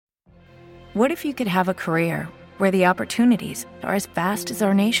What if you could have a career where the opportunities are as vast as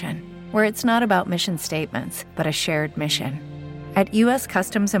our nation, where it's not about mission statements, but a shared mission? At U.S.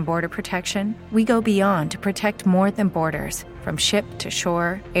 Customs and Border Protection, we go beyond to protect more than borders. From ship to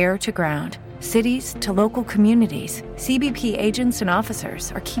shore, air to ground, cities to local communities, CBP agents and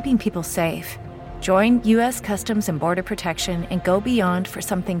officers are keeping people safe. Join U.S. Customs and Border Protection and go beyond for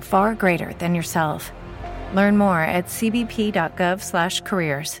something far greater than yourself. Learn more at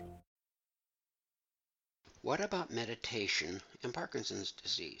cbp.gov/careers. What about meditation and Parkinson's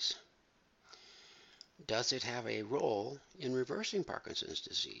disease? Does it have a role in reversing Parkinson's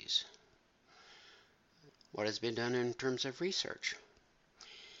disease? What has been done in terms of research?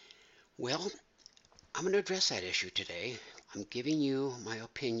 Well, I'm going to address that issue today. I'm giving you my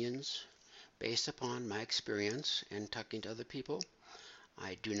opinions based upon my experience and talking to other people.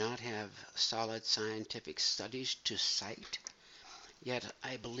 I do not have solid scientific studies to cite, yet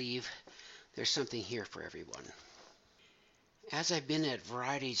I believe there's something here for everyone. As I've been at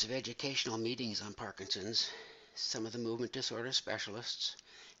varieties of educational meetings on Parkinson's, some of the movement disorder specialists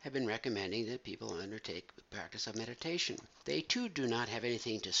have been recommending that people undertake the practice of meditation. They too do not have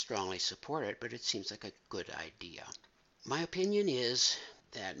anything to strongly support it, but it seems like a good idea. My opinion is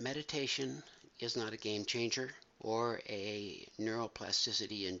that meditation is not a game changer or a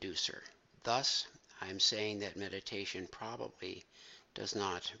neuroplasticity inducer. Thus, I'm saying that meditation probably does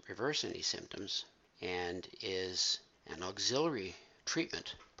not reverse any symptoms and is an auxiliary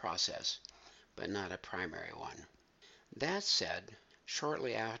treatment process, but not a primary one. That said,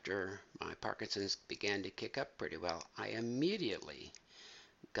 shortly after my Parkinson's began to kick up pretty well, I immediately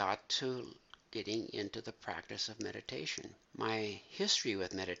got to getting into the practice of meditation. My history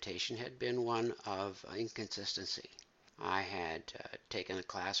with meditation had been one of inconsistency. I had taken a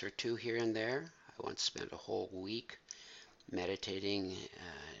class or two here and there. I once spent a whole week meditating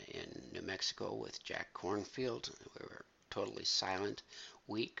in New Mexico with Jack Cornfield. We were totally silent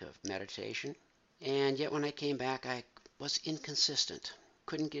week of meditation. And yet when I came back, I was inconsistent.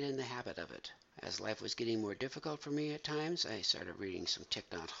 Couldn't get in the habit of it. As life was getting more difficult for me at times, I started reading some Thich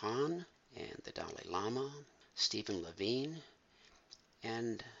Nhat Hanh and the Dalai Lama, Stephen Levine,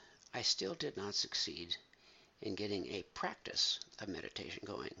 and I still did not succeed in getting a practice of meditation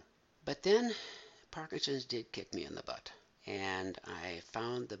going. But then Parkinson's did kick me in the butt, and I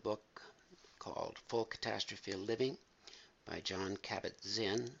found the book called Full Catastrophe Living by Jon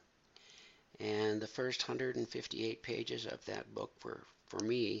Kabat-Zinn, and the first 158 pages of that book for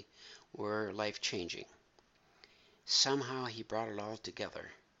me were life-changing. Somehow he brought it all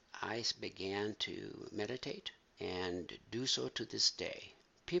together. I began to meditate and do so to this day.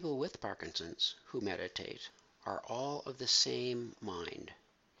 People with Parkinson's who meditate are all of the same mind.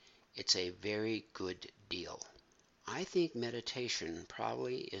 It's a very good deal. I think meditation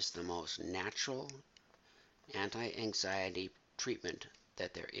probably is the most natural anti-anxiety treatment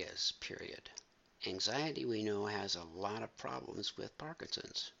that there is, period. Anxiety, we know, has a lot of problems with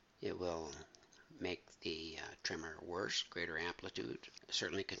Parkinson's. It will make the tremor worse, greater amplitude,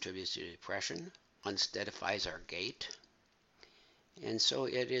 certainly contributes to depression, unsteadifies our gait, and so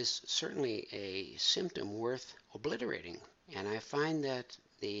it is certainly a symptom worth obliterating, and I find that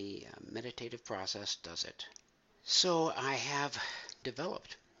the meditative process does it. So I have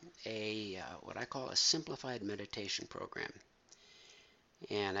developed a what I call a simplified meditation program,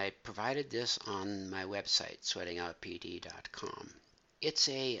 and I provided this on my website, sweatingoutpd.com. It's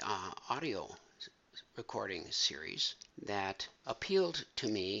a audio recording series that appealed to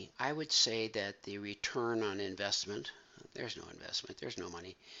me. I would say that the return on investment, there's no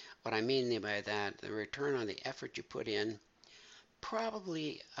money. What I mean by that, the return on the effort you put in,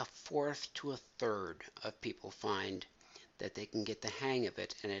 probably a fourth to a third of people find that they can get the hang of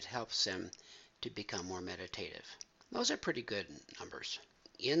it and it helps them to become more meditative. Those are pretty good numbers.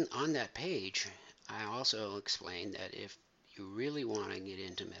 On that page, I also explained that if you really want to get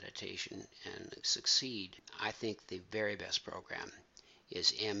into meditation and succeed, I think the very best program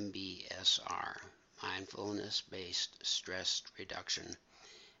is MBSR, Mindfulness-Based Stress Reduction.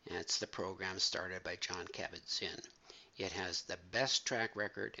 And it's the program started by Jon Kabat-Zinn. It has the best track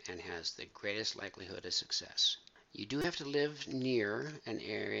record and has the greatest likelihood of success. You do have to live near an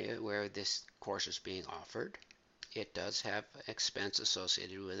area where this course is being offered. It does have expense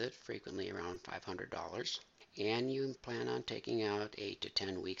associated with it, frequently around $500. And you plan on taking out 8 to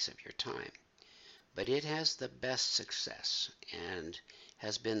 10 weeks of your time. But it has the best success and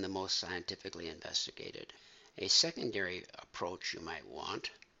has been the most scientifically investigated. A secondary approach you might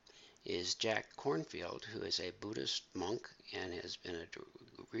want is Jack Cornfield, who is a Buddhist monk and has been a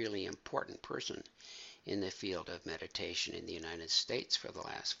really important person in the field of meditation in the United States for the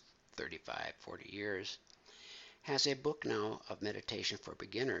last 35, 40 years, has a book now of meditation for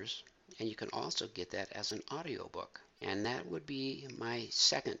beginners, and you can also get that as an audiobook. And that would be my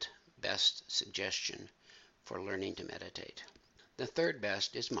second best suggestion for learning to meditate. The third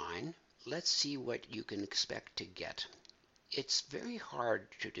best is mine. Let's see what you can expect to get. It's very hard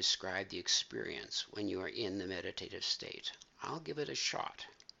to describe the experience when you are in the meditative state. I'll give it a shot.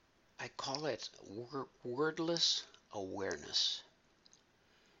 I call it wordless awareness.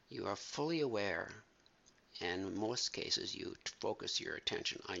 You are fully aware, and in most cases you focus your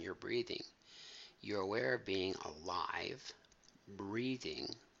attention on your breathing. You're aware of being alive,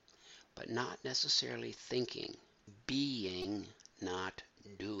 breathing, but not necessarily thinking. Being, not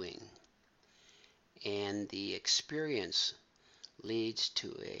doing. And the experience leads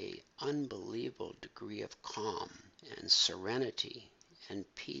to an unbelievable degree of calm and serenity and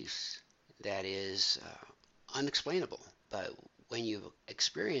peace that is unexplainable. But when you've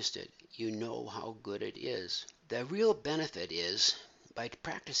experienced it, you know how good it is. The real benefit is by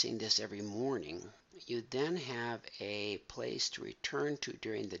practicing this every morning, you then have a place to return to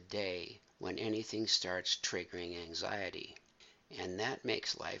during the day when anything starts triggering anxiety. And that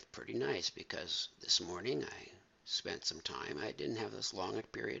makes life pretty nice, because this morning I spent some time. I didn't have as long a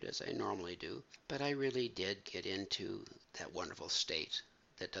period as I normally do, but I really did get into that wonderful state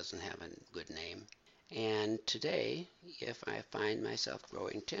that doesn't have a good name. And today, if I find myself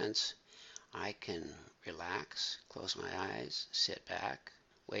growing tense, I can relax, close my eyes, sit back,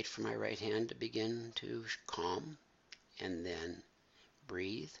 wait for my right hand to begin to calm, and then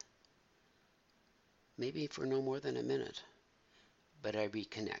breathe, maybe for no more than a minute, but I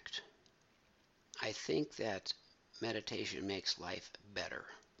reconnect. I think that meditation makes life better,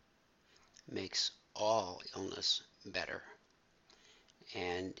 makes all illness better,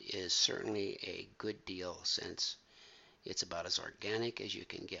 and is certainly a good deal, since it's about as organic as you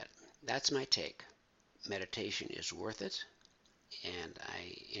can get. That's my take. Meditation is worth it, and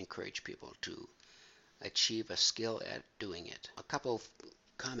I encourage people to achieve a skill at doing it. A couple of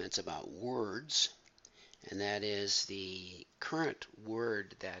comments about words, and that is the current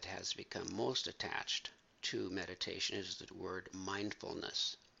word that has become most attached to meditation is the word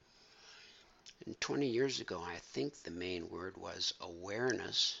mindfulness. And 20 years ago, I think the main word was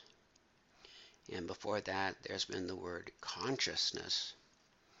awareness, and before that there's been the word consciousness.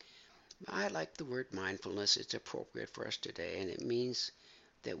 I like the word mindfulness. It's appropriate for us today, and it means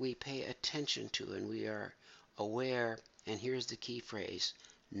that we pay attention to and we are aware, and here's the key phrase,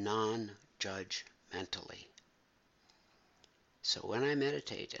 non-judgmentally. So when I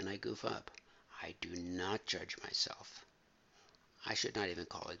meditate and I goof up, I do not judge myself. I should not even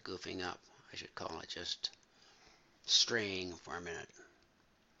call it goofing up. I should call it just straying for a minute.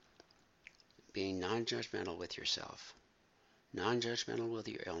 Being non-judgmental with yourself, non-judgmental with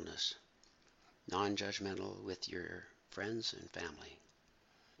your illness, non-judgmental with your friends and family,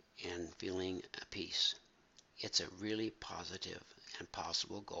 and feeling at peace. It's a really positive and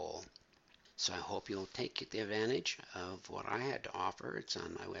possible goal. So I hope you'll take the advantage of what I had to offer. It's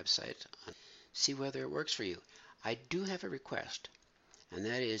on my website. See whether it works for you. I do have a request, and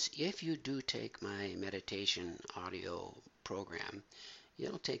that is, if you do take my meditation audio program,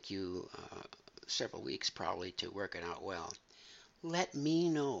 it'll take you several weeks probably to work it out well. Let me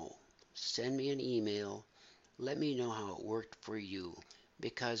know. Send me an email. Let me know how it worked for you,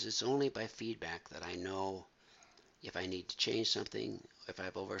 because it's only by feedback that I know if I need to change something, if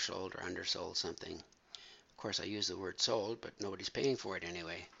I've oversold or undersold something. Of course, I use the word sold, but nobody's paying for it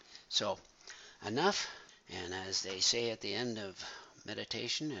anyway. So, enough. And as they say at the end of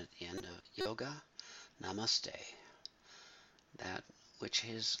meditation, at the end of yoga, namaste. That which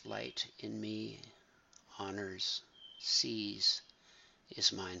is light in me honors, sees,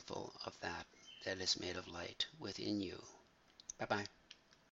 is mindful of that that is made of light within you. Bye-bye.